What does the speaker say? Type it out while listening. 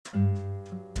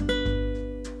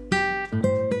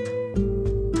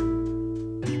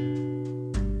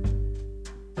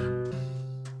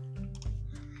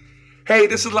Hey,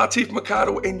 this is Latif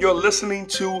Mercado, and you're listening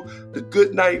to the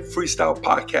Good Night Freestyle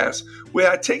Podcast,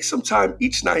 where I take some time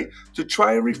each night to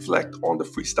try and reflect on the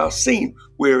freestyle scene,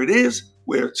 where it is,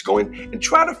 where it's going, and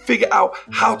try to figure out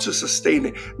how to sustain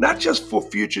it, not just for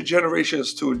future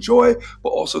generations to enjoy, but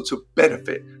also to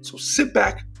benefit. So sit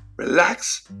back,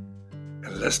 relax,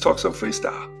 and let's talk some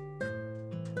freestyle.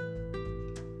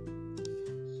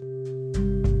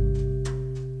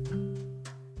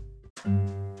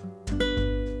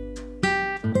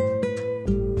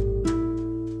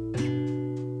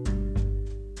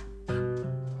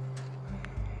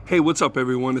 Hey, what's up,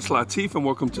 everyone? It's Latif, and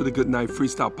welcome to the Good Night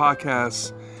Freestyle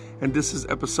Podcast. And this is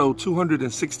episode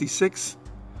 266.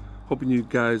 Hoping you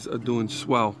guys are doing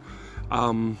swell.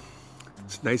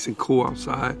 It's nice and cool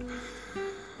outside.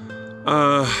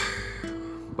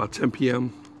 About 10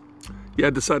 p.m. Yeah,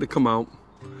 I decided to come out,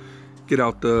 get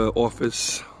out the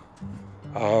office.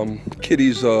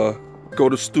 Kiddies go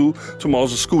to school.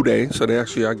 Tomorrow's a school day, so I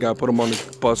got to put them on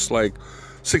the bus like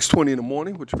 6:20 in the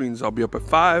morning, which means I'll be up at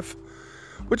 5.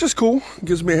 Which is cool.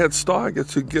 Gives me a head start. I get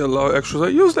to get a lot of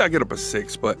exercise. Usually I get up at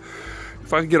 6, but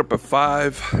if I can get up at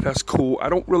 5, that's cool. I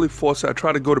don't really force it. I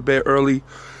try to go to bed early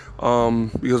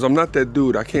because I'm not that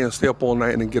dude. I can't stay up all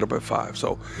night and then get up at 5.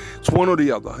 So it's one or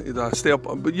the other. Either I stay up,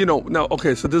 but so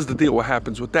this is the deal. What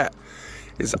happens with that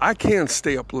is I can't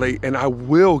stay up late and I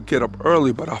will get up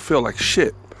early, but I feel like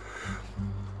shit.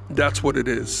 That's what it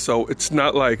is. So it's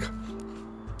not like,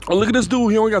 oh, look at this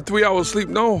dude, he only got 3 hours sleep.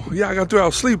 No, yeah, I got 3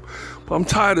 hours sleep, but I'm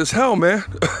tired as hell, man.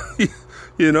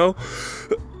 Yeah,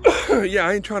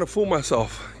 I ain't trying to fool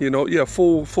myself. Yeah,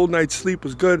 full night's sleep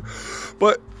is good,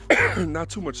 but not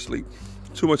too much sleep.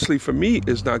 Too much sleep for me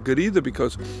is not good either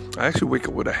because I actually wake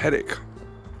up with a headache.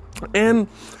 And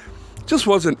just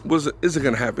isn't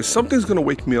gonna happen. Something's gonna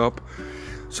wake me up.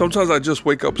 Sometimes I just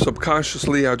wake up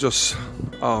subconsciously. I'll just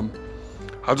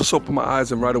open my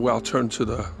eyes and right away I'll turn to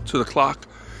the clock.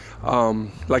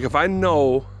 Like if I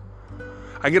know,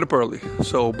 I get up early,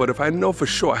 but if I know for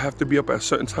sure I have to be up at a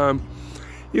certain time,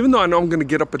 even though I know I'm going to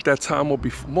get up at that time or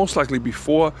most likely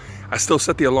before, I still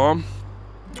set the alarm,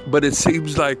 but it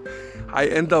seems like I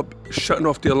end up shutting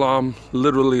off the alarm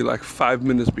literally like 5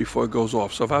 minutes before it goes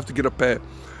off. So if I have to get up at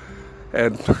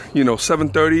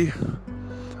 7:30,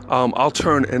 I'll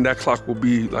turn and that clock will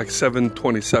be like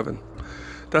 7:27.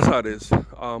 That's how it is.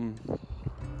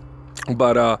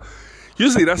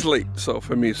 Usually that's late, so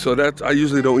for me. So that I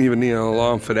usually don't even need an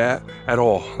alarm for that at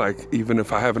all. Like even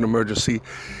if I have an emergency,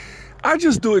 I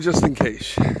just do it just in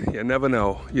case. You never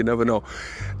know. Not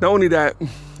only that,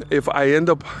 if I end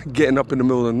up getting up in the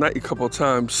middle of the night a couple of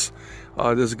times,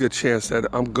 there's a good chance that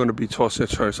I'm going to be tossing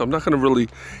and turning. So I'm not going to really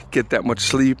get that much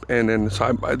sleep, and then so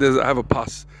I have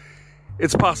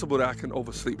it's possible that I can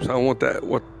oversleep. So I don't want that.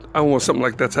 I don't want something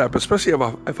like that to happen, especially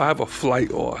if I have a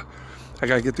flight or I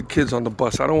gotta get the kids on the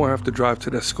bus. I don't want to have to drive to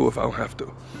their school if I don't have to.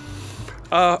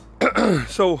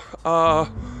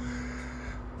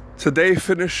 Today I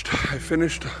finished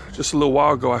just a little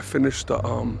while ago. I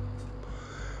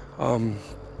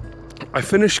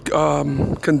finished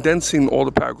condensing all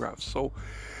the paragraphs. So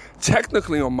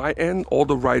technically on my end, all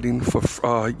the writing for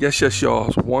Yes,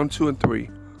 Y'all 1, 2, and 3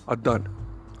 are done.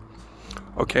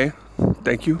 Okay,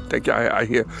 thank you. I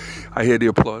hear the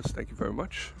applause. Thank you very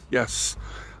much. Yes.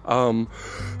 A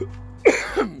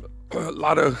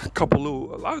lot of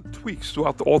tweaks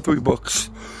throughout all 3 books.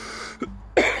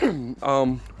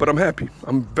 But I'm happy.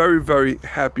 I'm very, very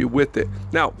happy with it.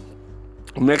 Now,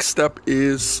 next step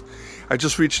is I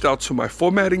just reached out to my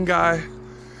formatting guy.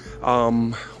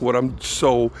 And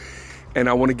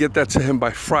I want to get that to him by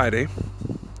Friday.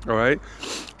 All right.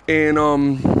 And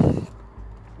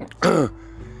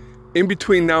in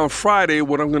between now and Friday,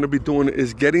 what I'm going to be doing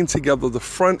is getting together the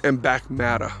front and back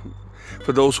matter.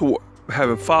 For those who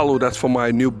haven't followed, that's for my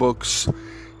new books.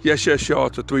 Yes, Y'all.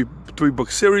 It's a three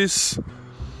book series.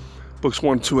 Books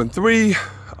 1, 2, and 3.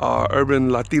 Urban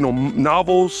Latino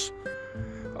novels.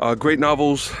 Great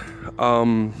novels.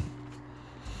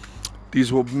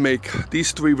 These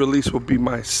 3 releases will be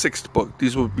my 6th book.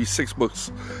 These will be 6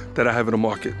 books that I have in the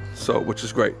market. So, which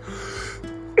is great.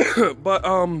 But,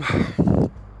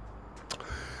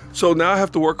 so now I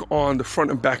have to work on the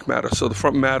front and back matter. So the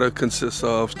front matter consists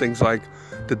of things like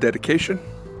the dedication,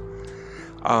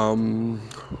 table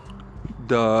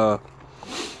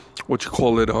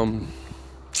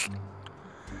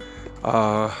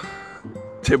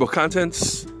of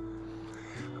contents,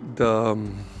 the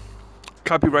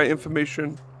copyright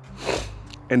information,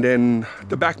 and then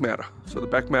the back matter. So the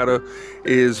back matter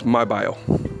is my bio.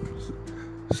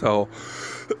 So,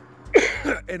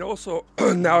 and also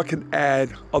now I can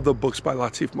add other books by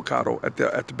Latif Mercado at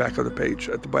the back of the page,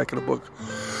 at the back of the book.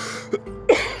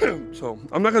 So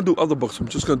I'm not gonna do other books. I'm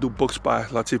just gonna do books by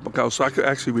Latif Macaw, so I could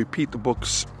actually repeat the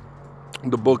books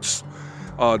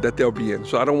that they'll be in.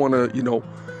 So I don't want to,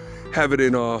 have it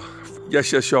in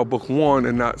Yes Yes Y'all book 1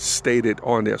 and not state it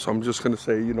on there. So I'm just gonna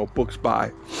say, books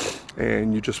by,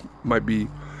 and you just might be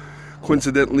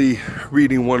coincidentally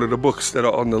reading one of the books that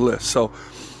are on the list. So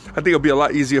I think it'll be a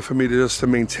lot easier for me to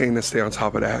maintain and stay on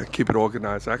top of that and keep it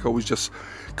organized. I can always just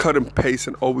cut and paste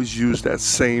and always use that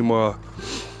same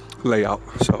layout.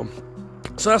 So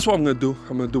that's what I'm gonna do.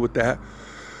 I'm gonna do with that.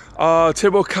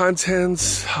 Table of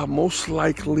contents, most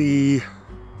likely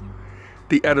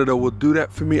the editor will do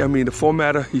that for me. I mean, the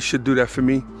formatter, he should do that for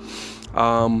me.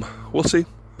 We'll see.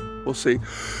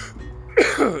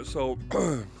 So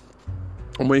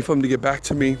I'm waiting for him to get back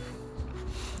to me,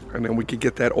 and then we could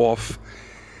get that off.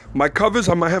 My covers,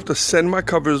 I might have to send my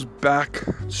covers back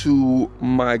to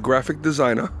my graphic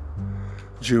designer,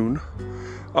 June,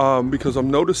 because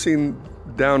I'm noticing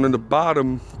down in the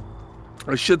bottom,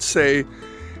 I should say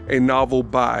a novel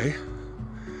by.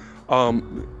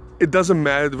 It doesn't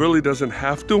matter, it really doesn't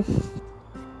have to,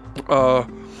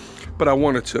 but I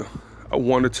wanted to. I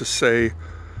wanted to say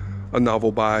a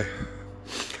novel by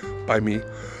me,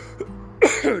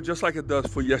 just like it does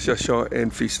for Yes Yes Y'all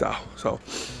and Freestyle.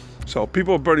 So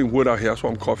people are burning wood out here. That's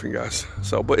why I'm coughing, guys.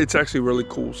 But it's actually really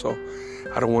cool. So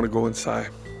I don't want to go inside.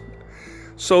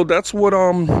 So that's what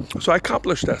So I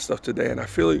accomplished that stuff today, and I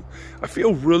feel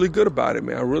really good about it,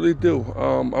 man. I really do.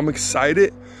 I'm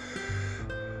excited.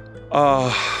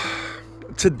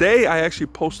 Today I actually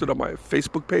posted on my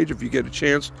Facebook page. If you get a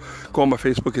chance, go on my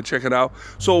Facebook and check it out.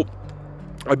 So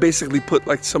I basically put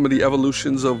like some of the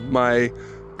evolutions of my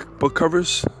book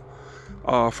covers.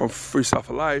 From Freestyle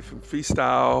for Life and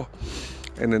Freestyle,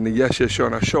 and then the Yes Yes Show,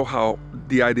 and I show how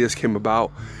the ideas came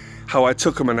about, how I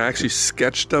took them and I actually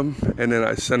sketched them, and then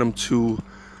I sent them to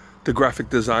the graphic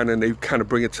designer, and they kind of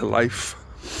bring it to life.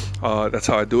 That's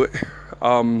how I do it.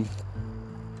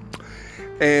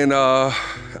 And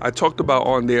I talked about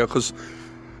on there, because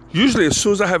usually as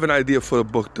soon as I have an idea for a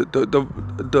book, the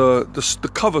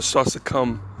cover starts to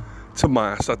come to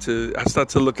mind. I start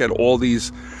to look at all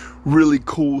these really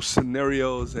cool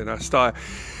scenarios, and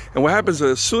what happens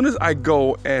is, as soon as I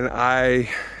go and I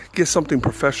get something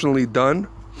professionally done,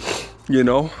 it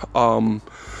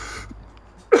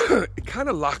kind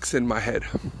of locks in my head.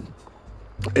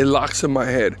 It locks in my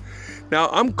head. Now,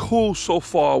 I'm cool so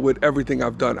far with everything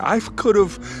I've done. I could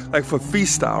have, like for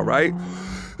Freestyle, right?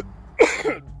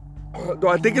 Though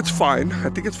I think it's fine.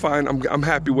 I'm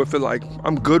happy with it. Like,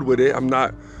 I'm good with it.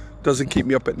 Doesn't keep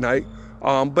me up at night.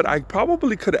 But I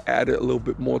probably could have added a little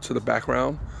bit more to the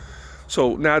background.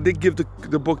 So now I did give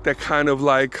the book that kind of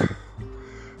like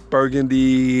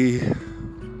burgundy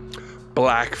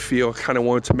black feel. Kind of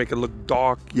wanted to make it look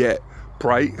dark yet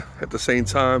bright at the same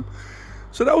time.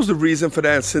 So that was the reason for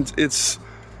that. Since it's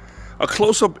a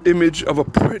close-up image of a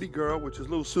pretty girl, which is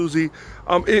Little Susie,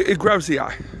 it grabs the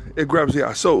eye. It grabs the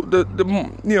eye. So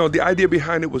the idea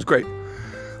behind it was great.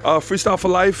 Freestyle for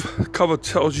Life cover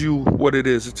tells you what it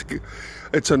is.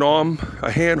 It's an arm,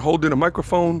 a hand holding a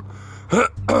microphone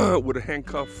with a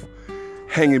handcuff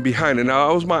hanging behind it. Now,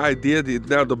 that was my idea.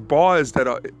 Now, the bars that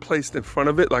are placed in front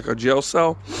of it, like a jail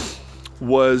cell,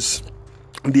 was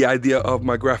the idea of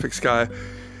my graphics guy,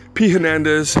 P.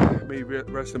 Hernandez. May he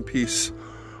rest in peace.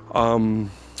 So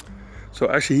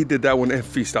actually, he did that one in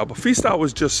Freestyle. But Freestyle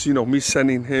was just, me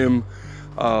sending him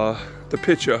the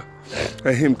picture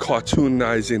and him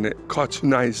cartoonizing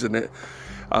it,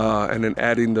 and then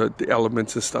adding the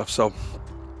elements and stuff. So,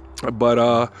 but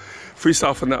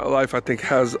Freestyle for Life, I think,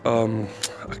 has a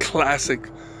classic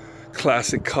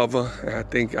cover, and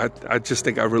I just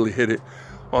think I really hit it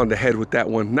on the head with that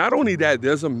one. Not only that,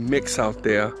 there's a mix out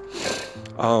there,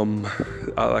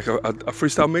 like a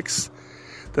freestyle mix,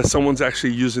 that someone's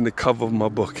actually using the cover of my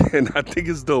book, and I think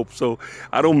it's dope. So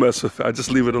I don't mess with it. I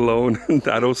just leave it alone.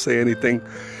 I don't say anything.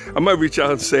 I might reach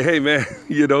out and say, hey man,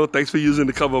 thanks for using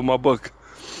the cover of my book.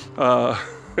 But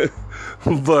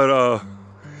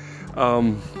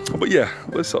yeah,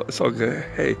 it's all good.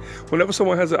 Hey, whenever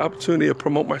someone has an opportunity to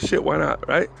promote my shit, why not,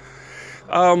 right?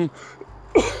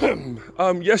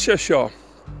 Yes Yes Y'all.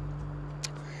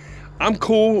 I'm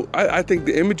cool. I think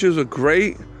the images are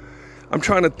great. I'm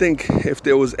trying to think if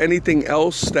there was anything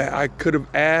else that I could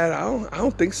have added. I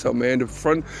don't think so, man. The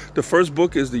first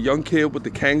book is the young kid with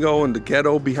the Kango and the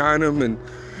ghetto behind him, and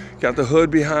got the hood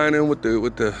behind him with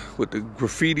the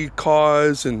graffiti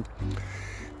cars, and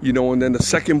and then the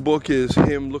second book is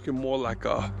him looking more like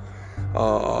a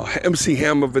MC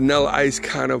Hammer, Vanilla Ice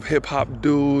kind of hip hop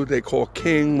dude they call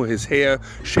King, with his hair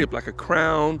shaped like a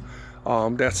crown.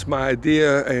 That's my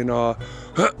idea, and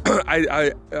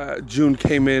June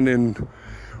came in and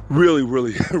really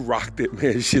rocked it,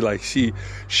 man.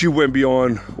 She went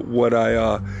beyond what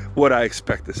I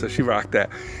expected, so she rocked that.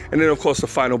 And then of course the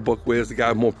final book, where's the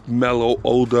guy more mellow,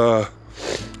 older,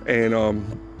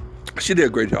 and she did a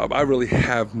great job. I really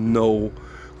have no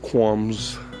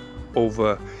qualms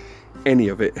over any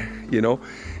of it, you know.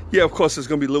 Yeah, of course there's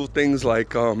gonna be little things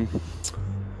like I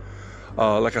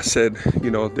said,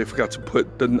 you know, they forgot to put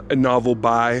a novel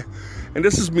by, and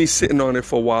this is me sitting on it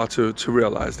for a while to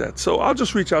realize that. So I'll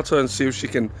just reach out to her and see if she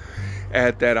can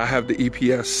add that. I have the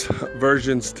EPS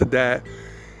versions to that,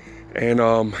 and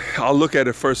I'll look at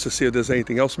it first to see if there's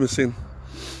anything else missing,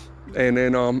 and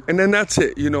then that's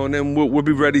it, you know, and then we'll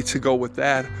be ready to go with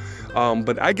that.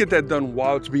 But I get that done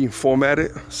while it's being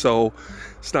formatted, so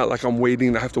it's not like I'm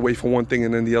waiting. I have to wait for one thing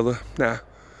and then the other. Nah.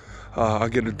 I'll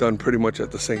get it done pretty much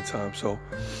at the same time, so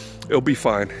it'll be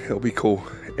fine. It'll be cool.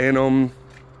 And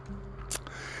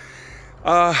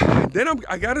then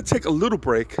I gotta take a little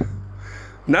break.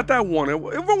 Not that I want it.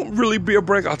 It won't really be a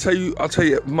break. I'll tell you.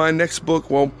 My next book.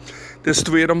 Well, there's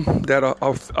 3 of them that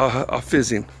are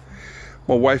fizzing.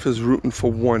 My wife is rooting for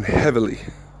one heavily.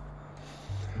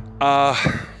 The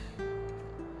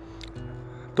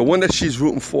one that she's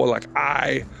rooting for,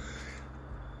 I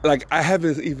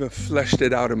haven't even fleshed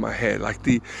it out in my head. I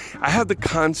have the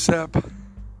concept,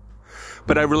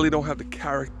 but I really don't have the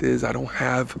characters. I don't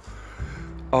have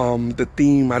the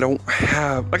theme. I don't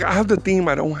have, I have the theme.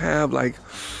 I don't have,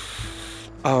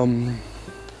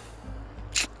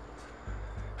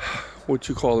 what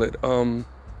you call it?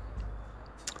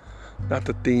 Not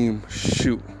the theme.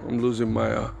 Shoot, I'm losing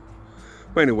my,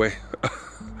 but anyway,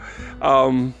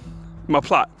 my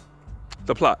plot,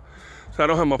 the plot. So I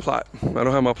don't have my plot. I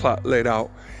don't have my plot laid out.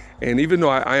 And even though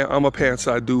I'm a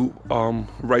pantser, I do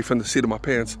write from the seat of my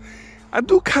pants. I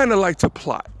do kind of like to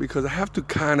plot because I have to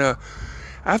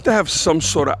have some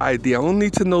sort of idea. I don't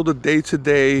need to know the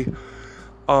day-to-day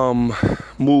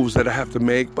moves that I have to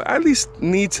make, but I at least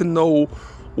need to know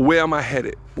where am I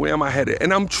headed.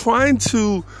 And I'm trying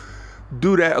to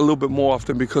do that a little bit more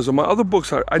often because of my other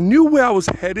books. I knew where I was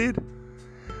headed,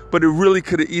 but it really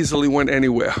could have easily went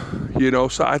anywhere, you know?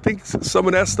 So I think some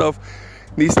of that stuff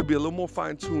needs to be a little more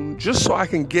fine-tuned just so I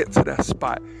can get to that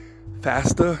spot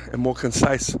faster and more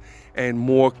concise and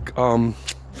more,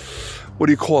 what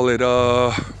do you call it?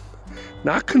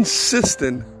 Not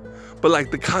consistent, but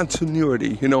like the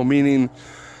continuity, you know, meaning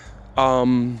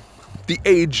the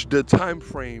age, the time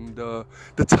frame, the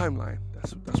timeline.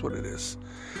 That's what it is.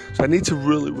 So I need to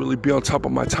really be on top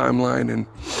of my timeline and,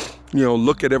 you know,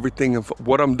 look at everything of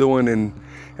what I'm doing and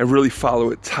really follow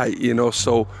it tight, you know.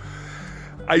 So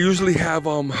I usually have,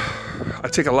 I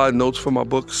take a lot of notes for my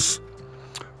books,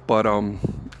 but I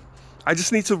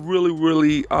just need to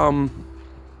really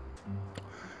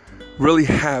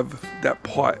have that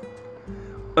part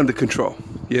under control,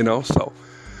 you know. So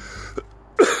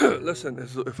listen,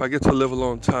 if I get to live a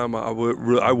long time, I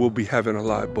will be having a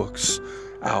lot of books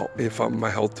out if my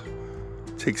health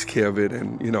takes care of it,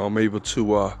 and, you know, I'm able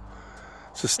to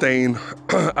sustain.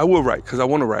 I will write because I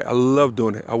want to write. I love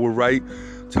doing it. I will write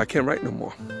till I can't write no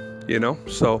more, you know.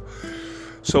 So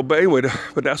but anyway,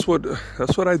 but that's what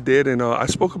I did, and I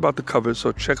spoke about the covers,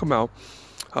 so check them out.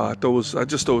 I just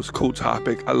thought it was a cool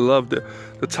topic. I love the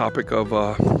topic of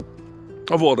all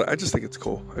that. I just think it's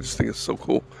cool. I just think it's so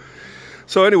cool.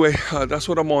 So anyway, that's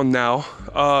what I'm on now.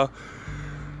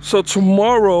 So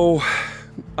tomorrow,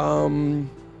 I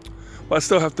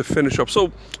still have to finish up. So,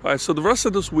 all right, so the rest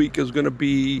of this week is going to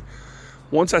be,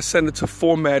 once I send it to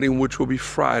formatting, which will be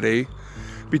Friday.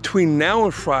 Between now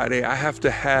and Friday, I have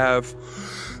to have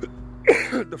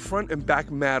the front and back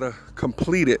matter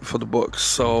completed for the books.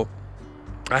 So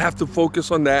I have to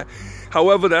focus on that.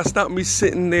 However, that's not me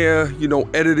sitting there, you know,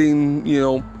 editing, you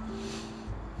know,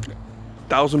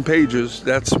 1,000 pages.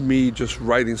 That's me just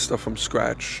writing stuff from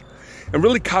scratch and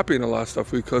really copying a lot of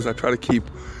stuff because I try to keep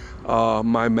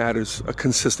my matters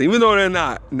consistent, even though they're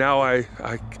not. Now I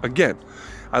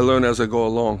learn as I go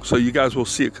along. So you guys will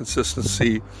see a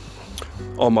consistency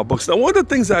on my books. Now, one of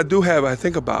the things I do have, I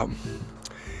think about,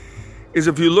 is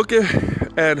if you look at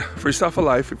Freestyle for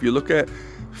Life, if you look at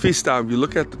Freestyle, if you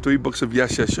look at the 3 books of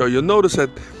Yes Yes Show, you'll notice that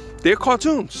they're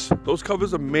cartoons. Those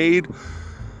covers are made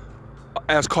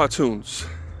as cartoons.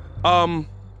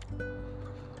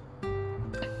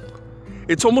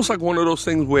 It's almost like one of those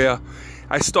things where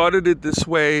I started it this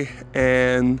way,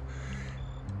 and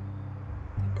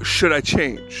should I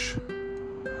change?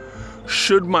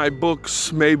 Should my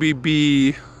books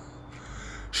maybe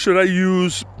should I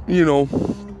use, you know,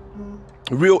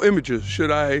 real images?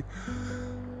 Should I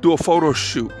do a photo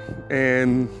shoot,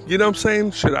 and you know what I'm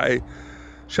saying? Should I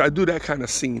do that kind of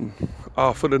scene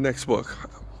for the next book?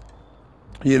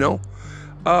 You know,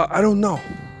 I don't know.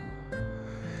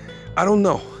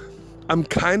 I'm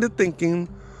kind of thinking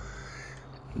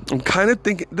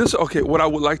this. Okay, what I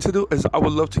would like to do is I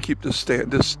would love to keep this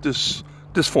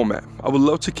format. I would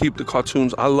love to keep the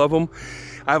cartoons. I love them.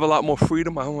 I have a lot more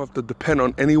freedom. I don't have to depend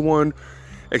on anyone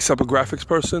except a graphics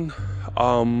person.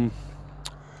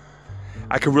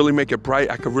 I can really make it bright.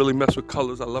 I can really mess with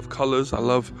colors. I love colors. I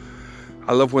love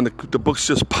when the books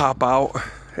just pop out.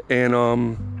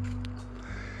 And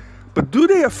but do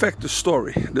they affect the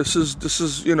story? This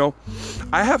is you know,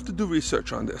 I have to do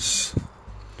research on this.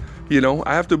 You know,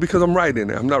 I have to, because I'm writing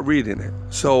it. I'm not reading it.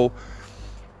 So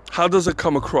how does it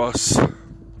come across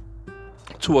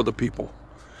to other people?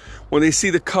 When they see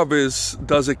the covers,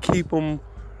 does it keep them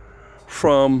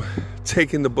from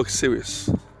taking the book serious?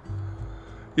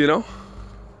 You know?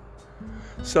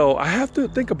 So I have to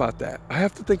think about that. And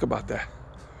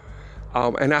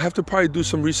I have to probably do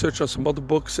some research on some other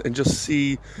books and just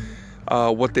see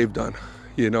what they've done,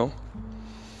 you know?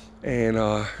 And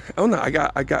I don't know,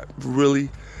 I got really,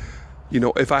 you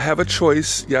know, if I have a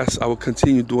choice, yes, I will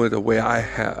continue doing it the way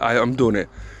I'm doing it.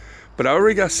 But I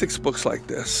already got 6 books like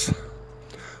this.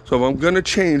 So if I'm gonna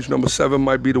change, number 7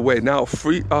 might be the way. Now,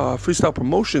 Freestyle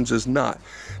Promotions is not.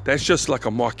 That's just like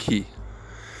a marquee.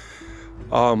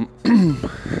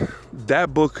 That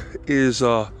book is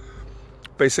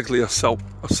basically a self,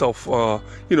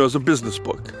 you know, it's a business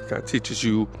book. It kind of teaches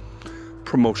you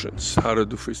promotions, how to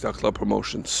do Freestyle Club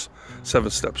promotions,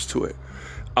 7 steps to it.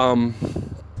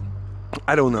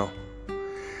 I don't know.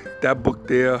 That book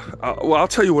there, well, I'll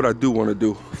tell you what I do want to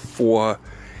do for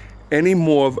any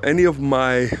of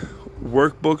my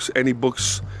workbooks, any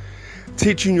books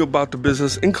teaching you about the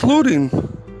business, including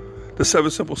the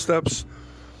 7 simple steps.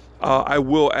 I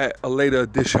will, at a later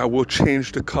edition, I will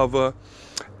change the cover,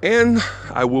 and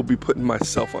I will be putting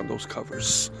myself on those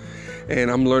covers. And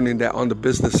I'm learning that on the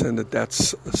business end,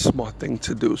 that's a smart thing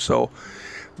to do. So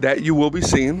that you will be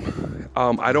seeing.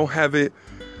 I don't have it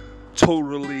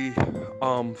totally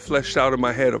fleshed out in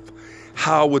my head of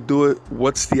how I would do it.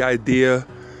 What's the idea?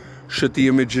 Should the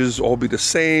images all be the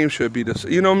same? Should it be the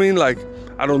same? You know what I mean? Like,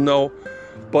 I don't know.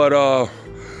 But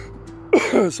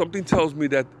something tells me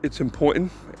that it's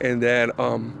important and that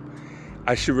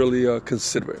I should really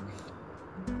consider it.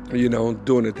 You know,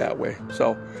 doing it that way.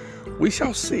 So we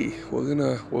shall see.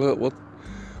 We'll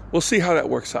see how that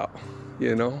works out.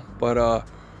 You know, but I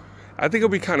think it'll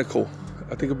be kind of cool.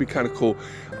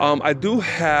 I do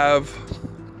have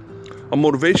a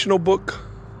motivational book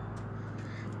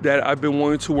that I've been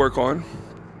wanting to work on,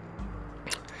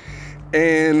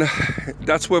 and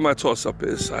that's where my toss-up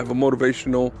is. I have a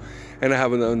motivational, and I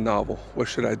have another novel. What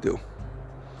should I do?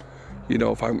 You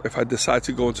know, if I decide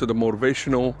to go into the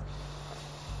motivational,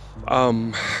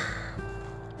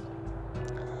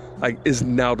 like, is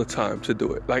now the time to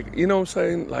do it? Like, you know what I'm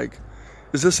saying? Like,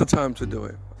 is this the time to do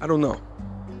it? I don't know.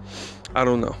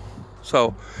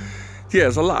 So, yeah,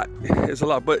 it's a lot.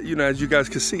 But, you know, as you guys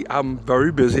can see, I'm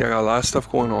very busy. I got a lot of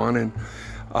stuff going on, and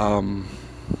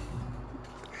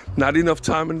not enough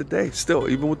time in the day still,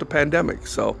 even with the pandemic.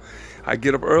 So I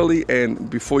get up early, and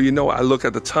before you know it, I look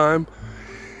at the time.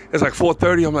 It's like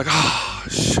 4:30. I'm like,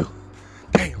 shoot,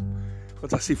 damn.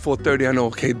 Once I see 4:30, I know,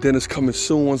 okay, dinner's coming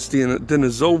soon. Once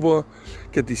dinner's over,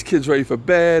 get these kids ready for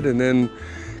bed, and then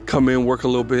come in, work a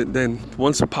little bit. Then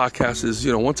once the podcast is,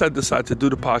 you know, once I decide to do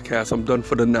the podcast, I'm done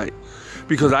for the night.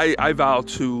 Because I vow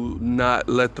to not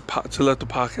let the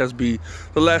podcast be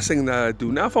the last thing that I do.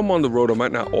 Now, if I'm on the road, I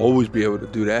might not always be able to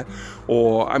do that.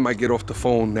 Or I might get off the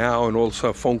phone now and all of a sudden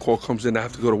a phone call comes in, I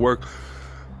have to go to work.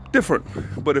 Different.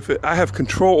 But if I have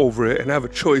control over it and I have a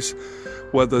choice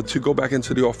whether to go back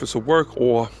into the office or work,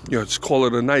 or, you know, just call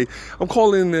it a night, I'm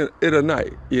calling it a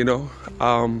night, you know.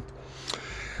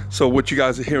 So what you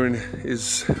guys are hearing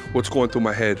is what's going through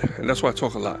my head. And that's why I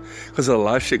talk a lot, because a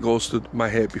lot of shit goes through my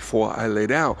head before I lay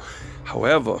down.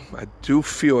 However, I do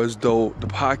feel as though the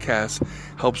podcast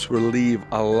helps relieve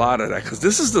a lot of that, because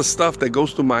this is the stuff that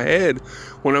goes through my head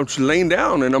when I'm laying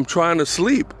down and I'm trying to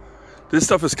sleep. This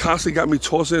stuff has constantly got me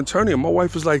tossing and turning. And my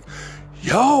wife is like,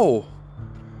 yo,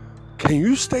 can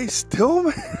you stay still,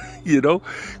 man? You know,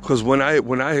 because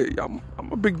I'm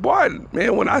a big boy,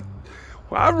 man. When I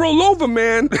roll over,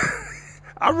 man,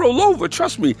 I roll over,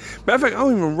 trust me. Matter of fact, I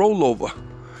don't even roll over.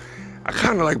 I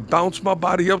kind of like bounce my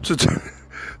body up to turn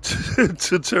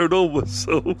over.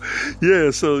 So,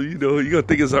 yeah, so, you know, you're going to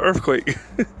think it's an earthquake.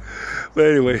 But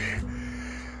anyway,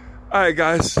 all right,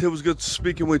 guys, it was good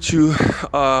speaking with you.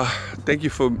 Thank you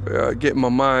for getting my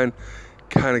mind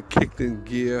kind of kicked in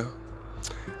gear.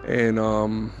 And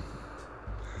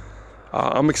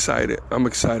I'm excited. I'm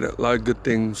excited. A lot of good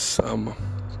things.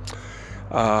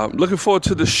 Looking forward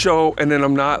to the show, and then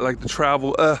I'm not like the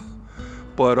travel.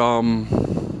 But I'm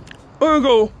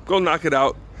gonna go knock it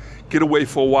out. Get away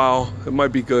for a while. It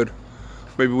might be good.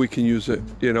 Maybe we can use it,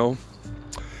 you know.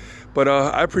 But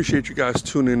I appreciate you guys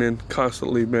tuning in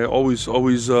constantly, man. Always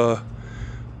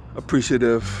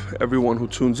appreciative everyone who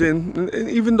tunes in, and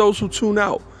even those who tune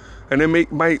out, and they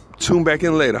might tune back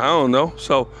in later. I don't know.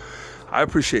 So I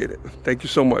appreciate it. Thank you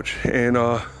so much, and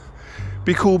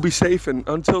be cool, be safe, and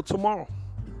until tomorrow.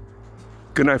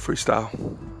 Good night, Freestyle.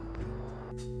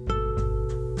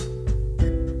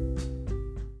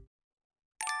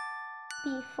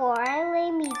 Before I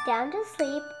lay me down to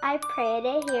sleep, I pray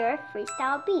to hear a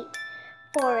freestyle beat.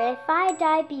 For if I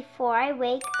die before I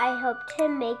wake, I hope to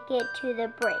make it to the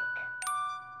break.